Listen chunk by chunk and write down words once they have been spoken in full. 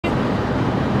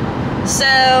So,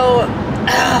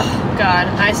 oh God,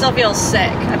 I still feel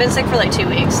sick. I've been sick for like 2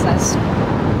 weeks. That's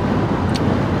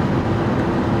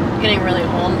getting really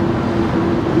old.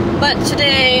 But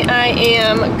today I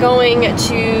am going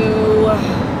to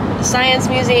the Science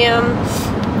Museum.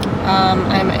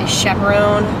 I'm a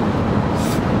chaperone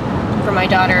for my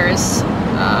daughter's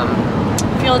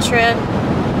field trip.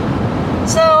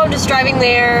 So I'm just driving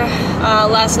there.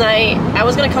 Last night I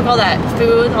was gonna cook all that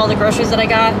food, all the groceries that I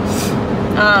got,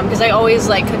 because I always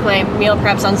like cook my meal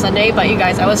preps on Sunday. But you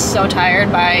guys, I was so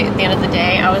tired by the end of the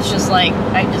day. I was just like,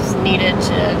 I just needed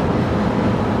to.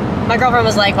 My girlfriend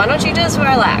was like, "Why don't you just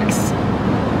relax?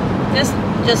 Just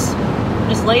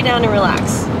lay down and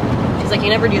relax." She's like, "You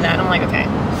never do that." And I'm like, "Okay."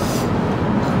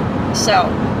 So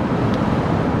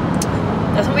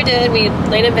that's what we did. We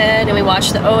laid in bed and we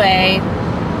watched the OA.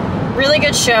 Really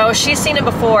good show. She's seen it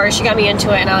before. She got me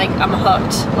into it, and I'm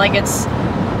hooked. Like it's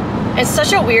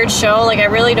such a weird show. Like I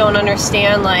really don't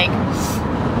understand like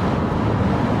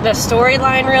the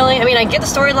storyline. Really, I mean, I get the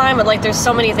storyline, but like there's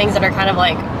so many things that are kind of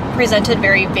like presented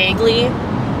very vaguely.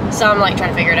 So I'm like trying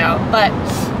to figure it out. But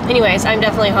anyways, I'm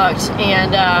definitely hooked,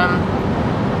 and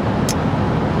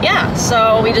yeah.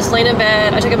 So we just laid in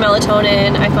bed. I took a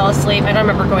melatonin. I fell asleep. I don't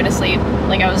remember going to sleep.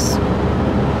 Like I was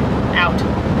out.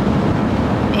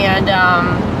 And,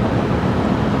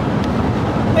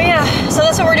 but yeah, so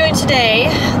that's what we're doing today.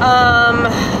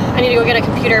 I need to go get a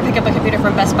computer, pick up a computer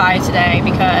from Best Buy today,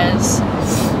 because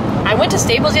I went to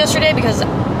Staples yesterday because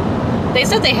they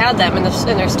said they had them in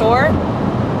their store,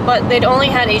 but they'd only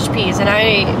had HPs, and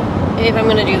if I'm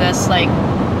gonna do this, like,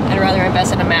 I'd rather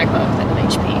invest in a MacBook than an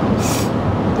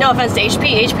HP. No offense to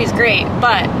HP's great,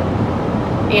 but,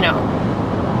 you know,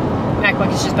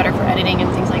 MacBook is just better for editing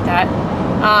and things like that.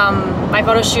 My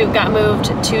photo shoot got moved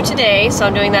to today, so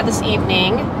I'm doing that this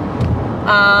evening.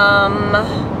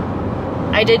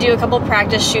 I did do a couple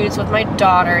practice shoots with my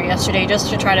daughter yesterday just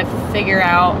to try to figure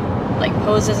out like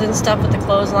poses and stuff with the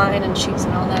clothesline and sheets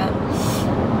and all that.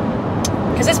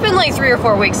 Because it's been like 3 or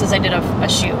 4 weeks since I did a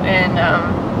shoot, and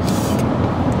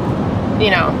you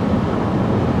know,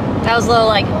 I was a little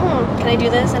like, can I do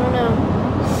this? I don't know.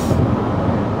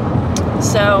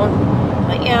 So,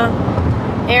 but yeah.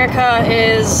 Erika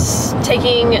is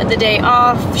taking the day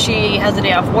off. She has the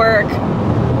day off work,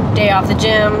 day off the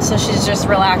gym, so she's just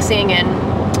relaxing and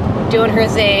doing her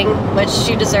thing, which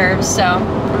she deserves, so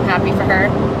I'm happy for her.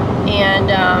 And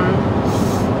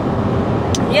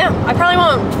yeah, I probably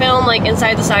won't film like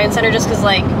inside the Science Center just because,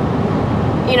 like,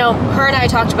 you know, her and I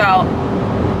talked about,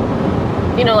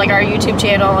 you know, like our YouTube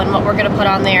channel and what we're gonna put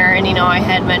on there, and you know, I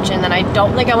had mentioned that I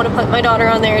don't think I want to put my daughter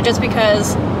on there just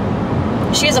because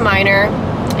she's a minor.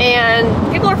 And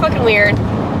people are fucking weird.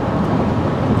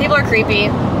 People are creepy.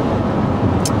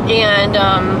 And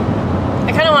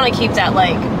I kind of want to keep that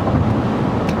like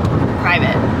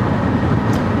private.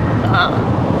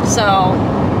 So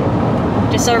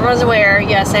just so everyone's aware,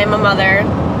 yes, I am a mother.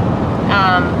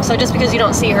 So just because you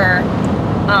don't see her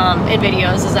in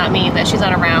videos does not mean that she's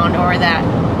not around, or that,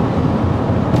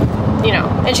 you know.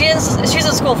 And she's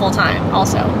in school full time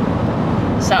also.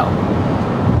 So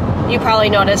you probably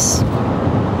notice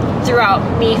throughout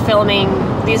me filming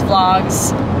these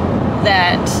vlogs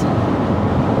that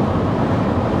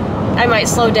I might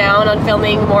slow down on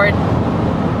filming more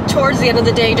towards the end of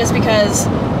the day, just because,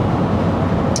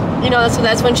 you know,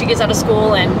 that's when she gets out of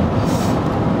school, and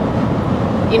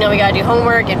you know, we gotta do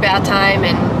homework and bath time,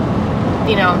 and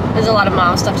you know, there's a lot of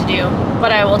mom stuff to do.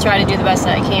 But I will try to do the best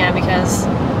that I can, because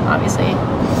obviously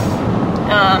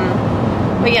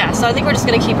but yeah, so I think we're just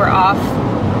gonna keep her off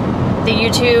the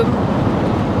YouTube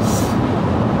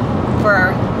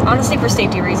honestly for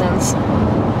safety reasons.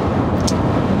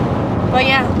 But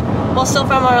yeah, we'll still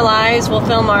film our lives. We'll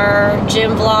film our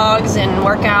gym vlogs and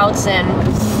workouts and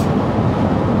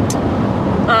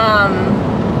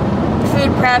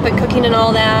food prep and cooking and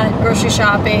all that, grocery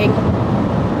shopping.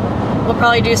 We'll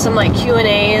probably do some like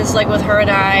Q&As like with her and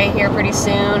I here pretty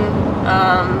soon.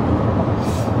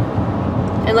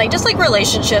 And like just like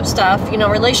relationship stuff, you know,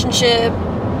 relationship,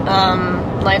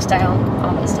 lifestyle,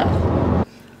 all that stuff.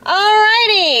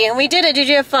 Alrighty, we did it. Did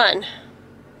you have fun?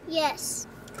 Yes.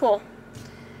 Cool.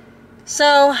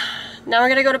 So now we're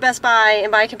gonna go to Best Buy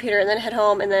and buy a computer and then head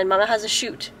home, and then Mama has a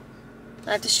shoot.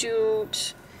 I have to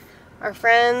shoot our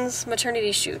friend's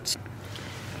maternity shoot.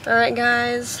 Alright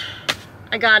guys,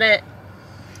 I got it.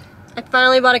 I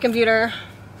finally bought a computer.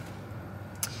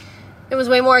 It was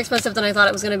way more expensive than I thought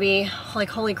it was gonna be. Like,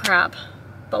 holy crap.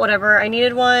 But whatever, I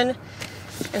needed one.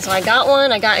 And so I got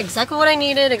one. I got exactly what I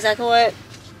needed, exactly what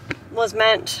was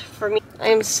meant for me. I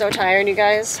am so tired, you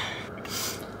guys.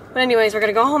 But anyways, we're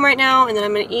gonna go home right now, and then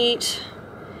I'm gonna eat,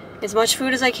 as much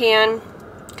food as I can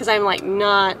because I'm like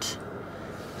not,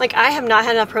 like I have not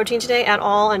had enough protein today at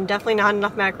all, and definitely not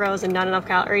enough macros and not enough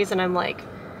calories, and I'm like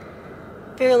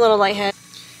feeling a little lightheaded.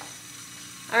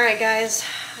 Alright guys,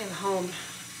 I'm home.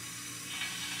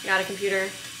 Got a computer.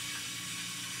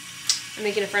 I'm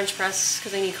making a French press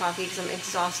because I need coffee because I'm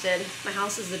exhausted. My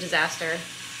house is a disaster.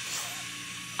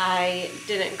 I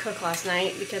didn't cook last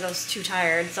night because I was too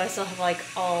tired, so I still have like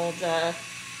all the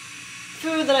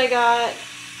food that I got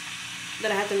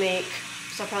that I have to make.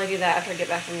 So I'll probably do that after I get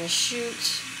back from the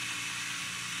shoot.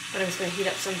 But I'm just gonna heat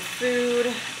up some food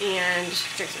and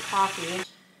drink some coffee.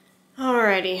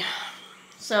 Alrighty,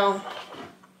 so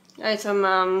I had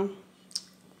some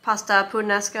pasta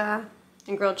puttanesca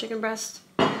and grilled chicken breast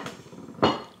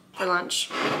for lunch,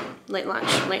 late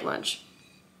lunch.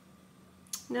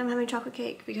 Now I'm having chocolate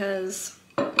cake because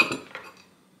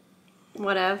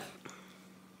whatever.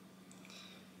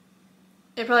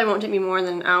 It probably won't take me more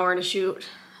than an hour to shoot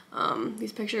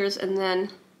these pictures, and then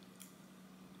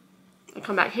I'll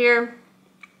come back here.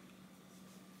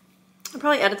 I'll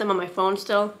probably edit them on my phone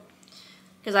still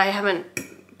because I haven't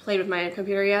played with my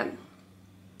computer yet.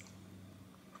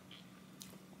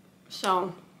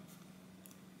 So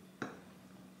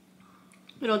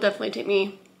it'll definitely take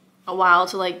me a while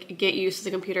to like get used to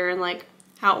the computer and like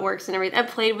how it works and everything. I've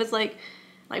played with like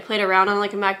played around on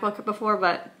like a MacBook before,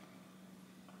 but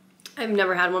I've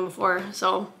never had one before,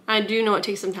 so I do know it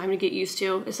takes some time to get used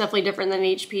to. It's definitely different than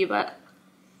HP, but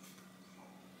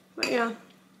yeah.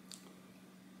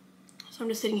 So I'm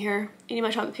just sitting here eating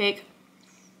my chocolate cake.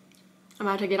 I'm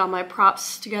about to get all my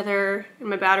props together and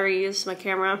my batteries, my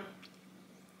camera.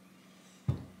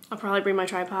 I'll probably bring my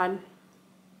tripod.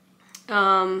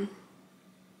 But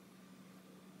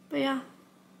yeah,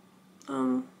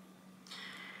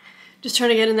 just trying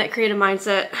to get in that creative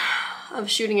mindset of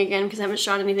shooting again because I haven't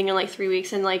shot anything in like 3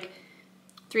 weeks, and like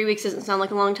 3 weeks doesn't sound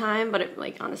like a long time, but it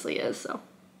like honestly is. So,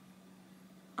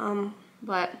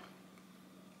 but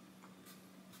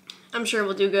I'm sure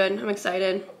we'll do good. I'm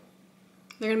excited.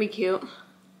 They're gonna be cute.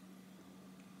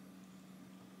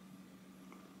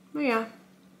 But yeah,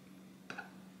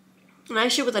 and I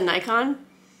shoot with a Nikon.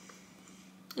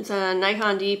 It's a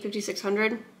Nikon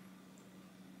D5600.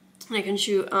 And I can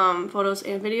shoot photos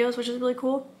and videos, which is really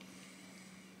cool.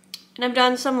 And I've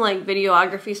done some like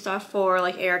videography stuff for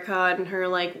like Erika and her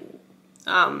like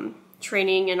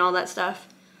training and all that stuff.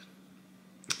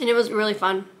 And it was really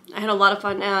fun. I had a lot of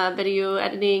fun video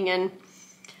editing and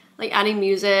like adding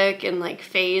music and like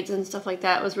fades and stuff like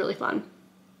that. It was really fun.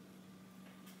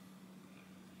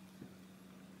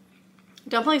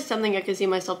 Definitely something I could see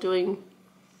myself doing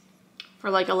for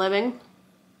like a living.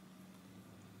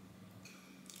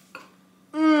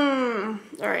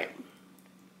 Alright.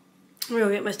 I'm gonna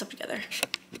go get my stuff together.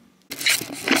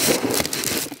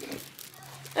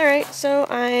 Alright, so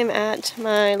I'm at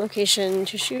my location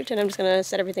to shoot, and I'm just gonna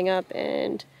set everything up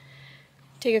and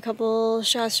take a couple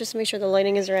shots just to make sure the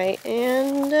lighting is right,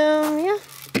 and yeah.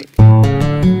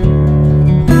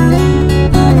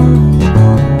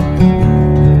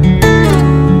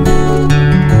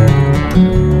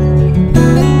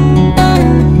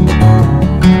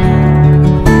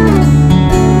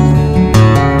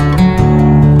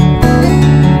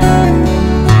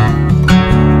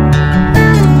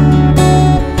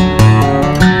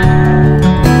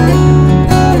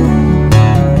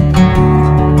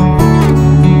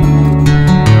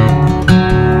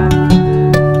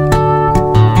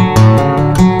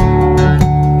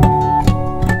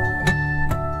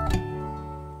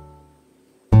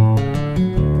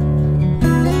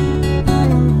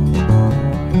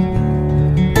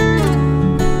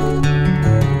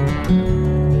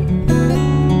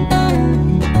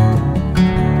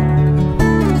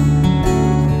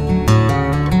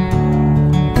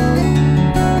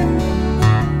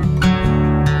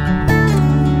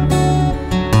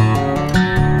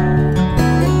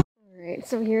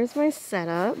 So here's my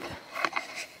setup.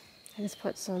 I just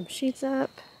put some sheets up,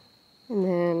 and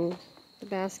then the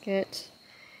basket,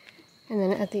 and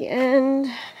then at the end,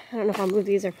 I don't know if I'll move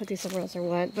these or put these somewhere else or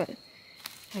what, but I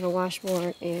have a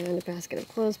washboard and a basket of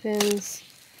clothespins.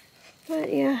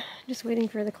 But yeah, just waiting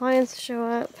for the clients to show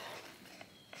up.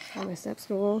 Got my step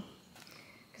stool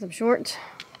because I'm short.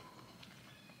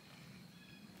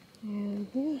 And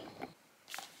yeah.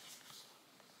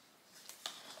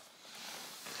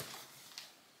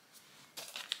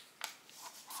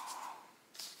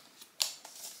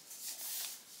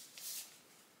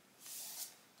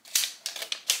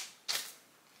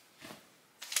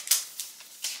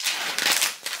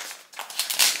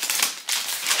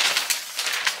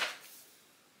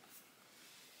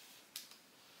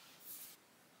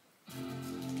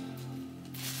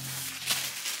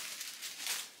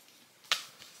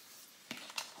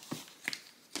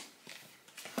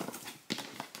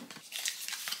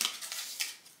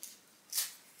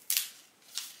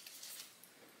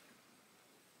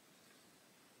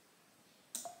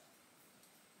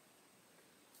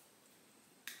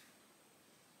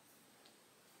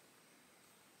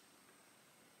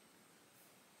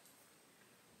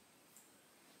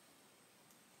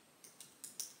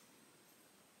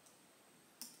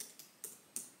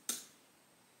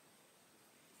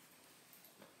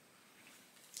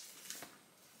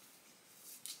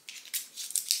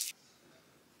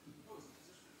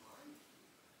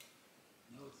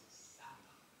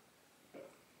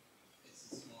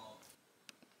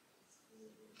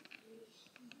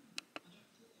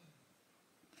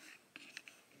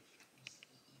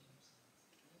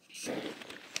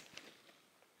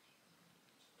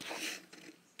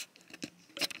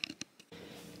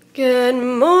 Good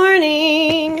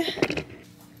morning.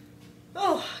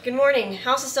 Oh, good morning.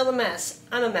 House is still a mess.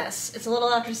 I'm a mess. It's a little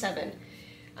after 7.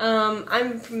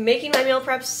 I'm making my meal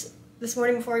preps this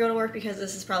morning before I go to work because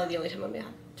this is probably the only time I'm gonna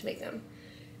have to make them.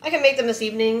 I can make them this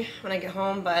evening when I get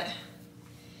home, but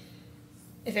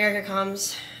if Erika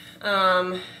comes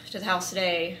to the house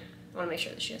today, I want to make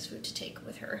sure that she has food to take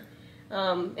with her.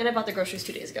 And I bought the groceries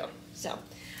 2 days ago. So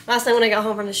last night when I got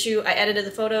home from the shoot, I edited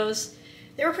the photos.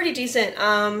 They were pretty decent.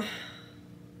 I'm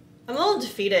a little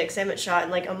defeated because I haven't shot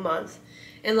in like a month.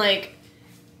 And like,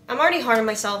 I'm already hard on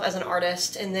myself as an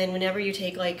artist, and then whenever you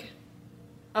take like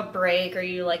a break or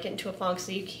you like get into a funk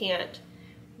so you can't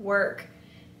work,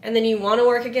 and then you want to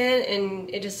work again and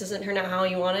it just doesn't turn out how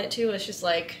you want it to, it's just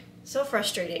like so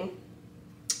frustrating.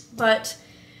 But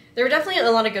there were definitely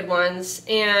a lot of good ones,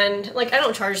 and like I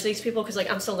don't charge these people because like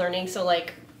I'm still learning, so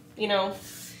like, you know,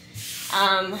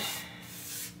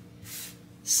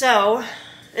 so,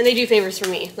 and they do favors for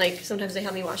me. Like sometimes they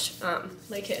help me watch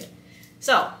my kid,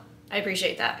 so I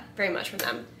appreciate that very much from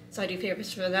them. So I do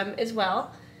favors for them as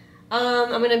well.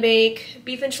 I'm gonna make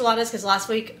beef enchiladas because last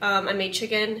week I made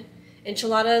chicken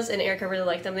enchiladas and Erika really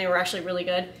liked them. They were actually really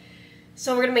good.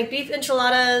 So we're gonna make beef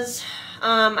enchiladas.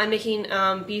 I'm making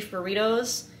beef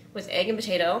burritos with egg and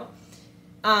potato.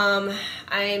 I'm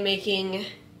making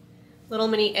little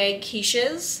mini egg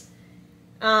quiches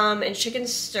and chicken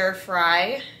stir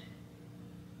fry.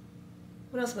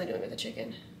 What else am I doing with the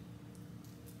chicken?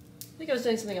 I think I was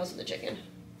doing something else with the chicken.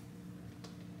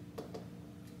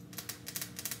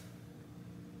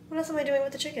 What else am I doing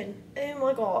with the chicken? Oh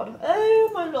my god.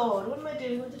 Oh my lord. What am I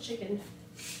doing with the chicken?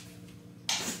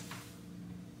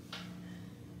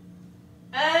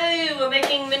 Oh, we're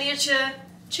making miniature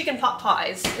chicken pot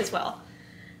pies as well.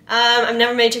 I've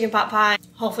never made chicken pot pie.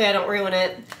 Hopefully I don't ruin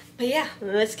it. But yeah,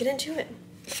 let's get into it.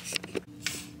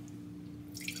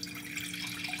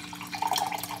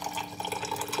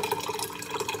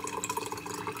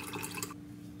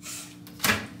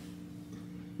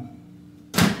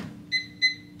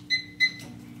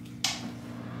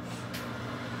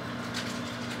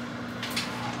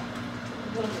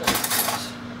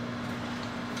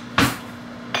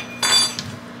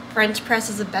 French press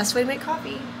is the best way to make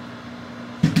coffee.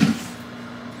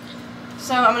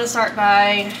 So I'm going to start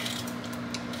by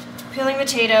peeling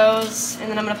potatoes, and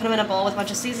then I'm going to put them in a bowl with a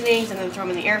bunch of seasonings and then throw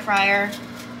them in the air fryer.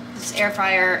 This air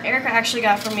fryer Erika actually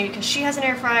got from me because she has an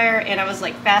air fryer, and I was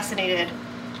like fascinated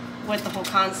with the whole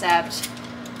concept,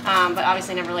 but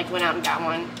obviously never like went out and got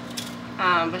one.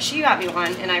 But she got me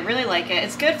one, and I really like it.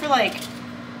 It's good for like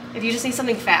if you just need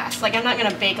something fast. Like I'm not going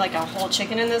to bake like a whole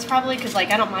chicken in this probably because like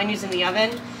I don't mind using the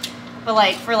oven. But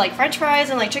like for like French fries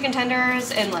and like chicken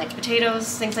tenders and like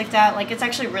potatoes, things like that, like it's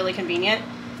actually really convenient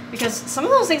because some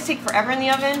of those things take forever in the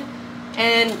oven.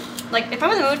 And like if I'm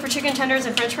in the mood for chicken tenders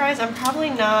and French fries, I'm probably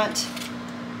not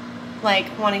like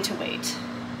wanting to wait.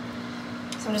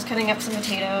 So I'm just cutting up some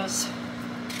potatoes.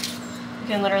 You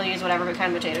can literally use whatever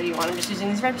kind of potato you want. I'm just using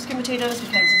these red skin potatoes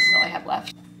because this is all I have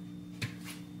left.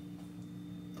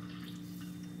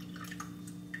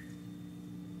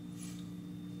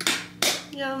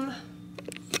 Yum.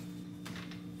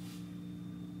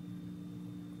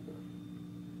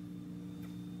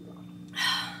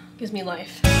 Gives me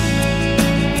life.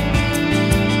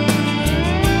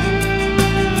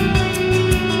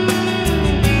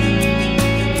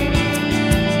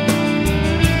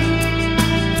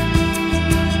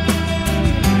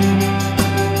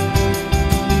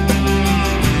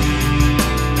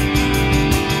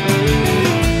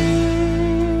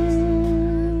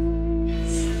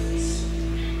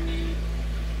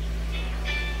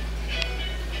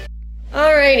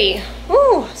 Alrighty.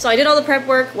 Woo! So I did all the prep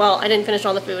work. Well, I didn't finish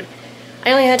all the food.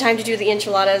 I only had time to do the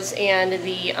enchiladas and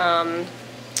the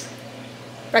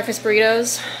breakfast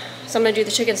burritos. So I'm going to do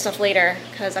the chicken stuff later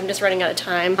because I'm just running out of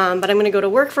time. But I'm going to go to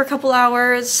work for a couple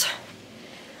hours.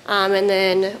 And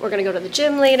then we're going to go to the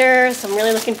gym later. So I'm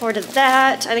really looking forward to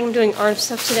that. I think I'm doing arm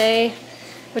stuff today,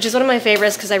 which is one of my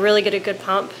favorites because I really get a good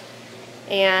pump.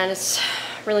 And it's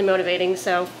really motivating.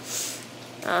 So,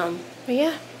 but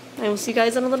yeah, I will see you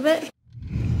guys in a little bit.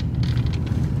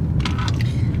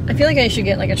 I feel like I should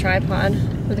get like a tripod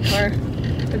for the car,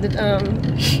 for the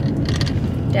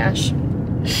dash.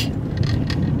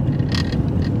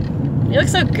 You look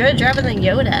so good driving the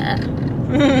Yoda.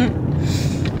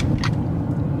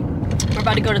 We're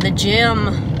about to go to the gym.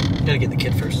 Gotta get the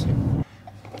kid first.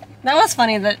 That was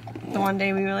funny that the one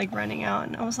day we were like running out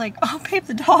and I was like, oh babe,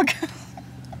 the dog.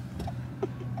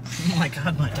 Oh my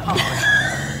god, my dog.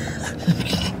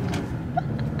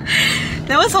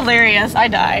 That was hilarious. I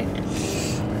died.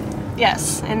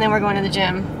 Yes, and then we're going to the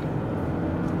gym.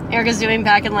 Erika's doing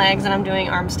back and legs, and I'm doing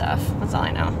arm stuff. That's all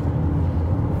I know.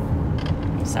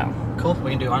 So. Cool.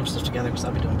 We can do arm stuff together because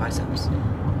I'll be doing biceps.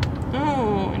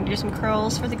 Ooh, and do some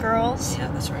curls for the girls. Yeah,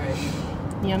 that's right.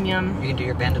 Yum yum. You can do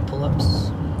your banded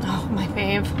pull-ups. Oh, my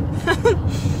fave.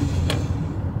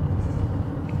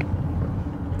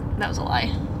 That was a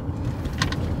lie.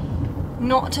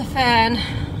 Not a fan.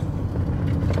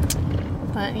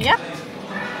 But yeah.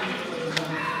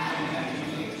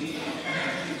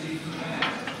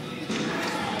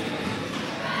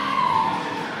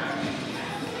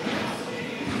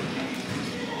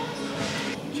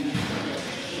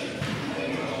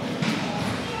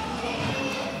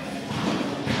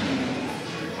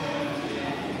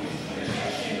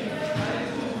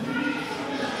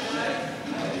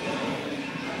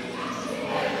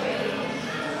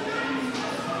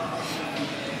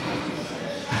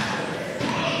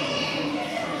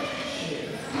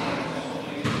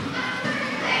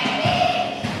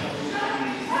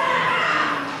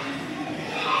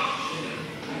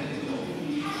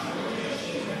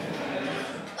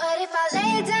 If I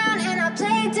lay down and I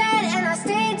play dead and I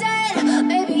stay dead,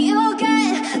 maybe you'll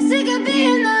get sick of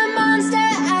being the monster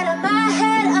out of my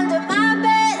head, under my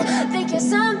bed. Think you're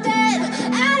something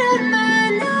out of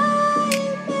my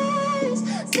nightmares,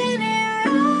 standing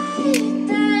right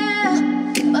there.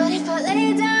 But if I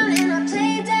lay down and I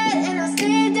play dead and I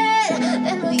stay dead,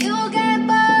 then will you get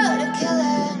bored of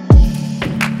killing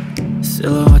me?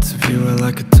 Silhouettes of you are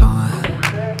like a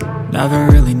taunt. Never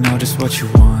really know just what you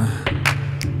want.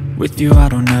 With you I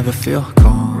don't ever feel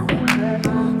calm.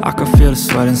 I can feel the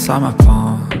sweat inside my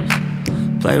palms.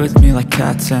 Play with me like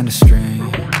cats and a string.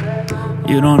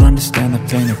 You don't understand the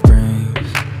pain it brings.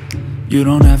 You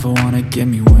don't ever wanna give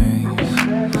me wings.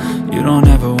 You don't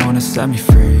ever wanna set me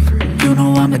free. You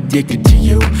know I'm addicted to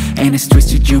you, and it's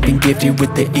twisted, you've been gifted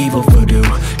with the evil voodoo.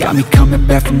 Got me coming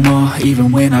back for more,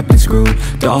 even when I've been screwed.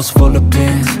 Dolls full of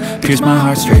pins, pierce my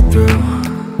heart straight through.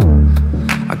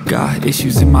 I got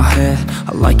issues in my head,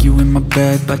 I like you in my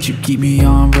bed, but you keep me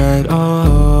on red.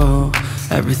 Oh,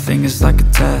 everything is like a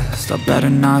test. I better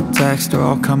not text or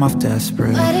I'll come off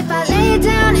desperate. But if I lay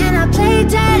down and I play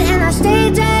dead and I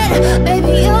stay dead,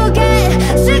 baby you'll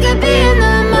get sick of being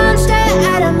the monster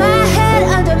out of my head,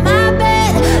 under my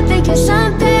bed. Think you're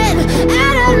something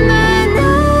out of my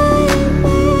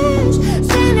nightmares,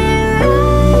 standing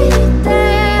right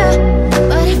there.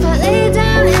 But if I lay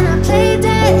down and I play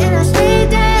dead and I stay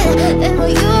dead, then will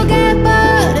you get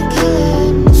bored of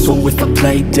killing me? So if I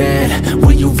play dead,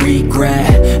 will you regret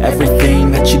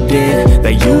everything that you did,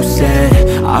 that you said?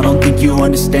 I don't think you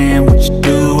understand what you're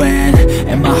doing,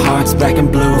 and my heart's black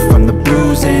and blue from the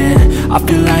bruising. I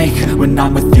feel like when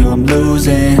I'm with you I'm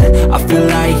losing. I feel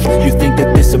like you think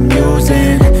that this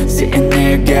amusing, sitting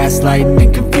there gaslighting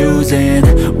and confusing.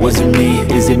 Was it me?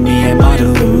 Is it me? Am I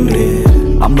deluded?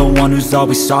 I'm the one who's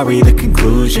always sorry, the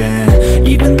conclusion.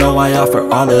 Even though I offer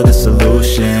all of the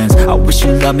solutions, I wish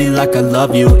you loved me like I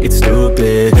love you, it's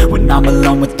stupid. When I'm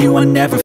alone with you I never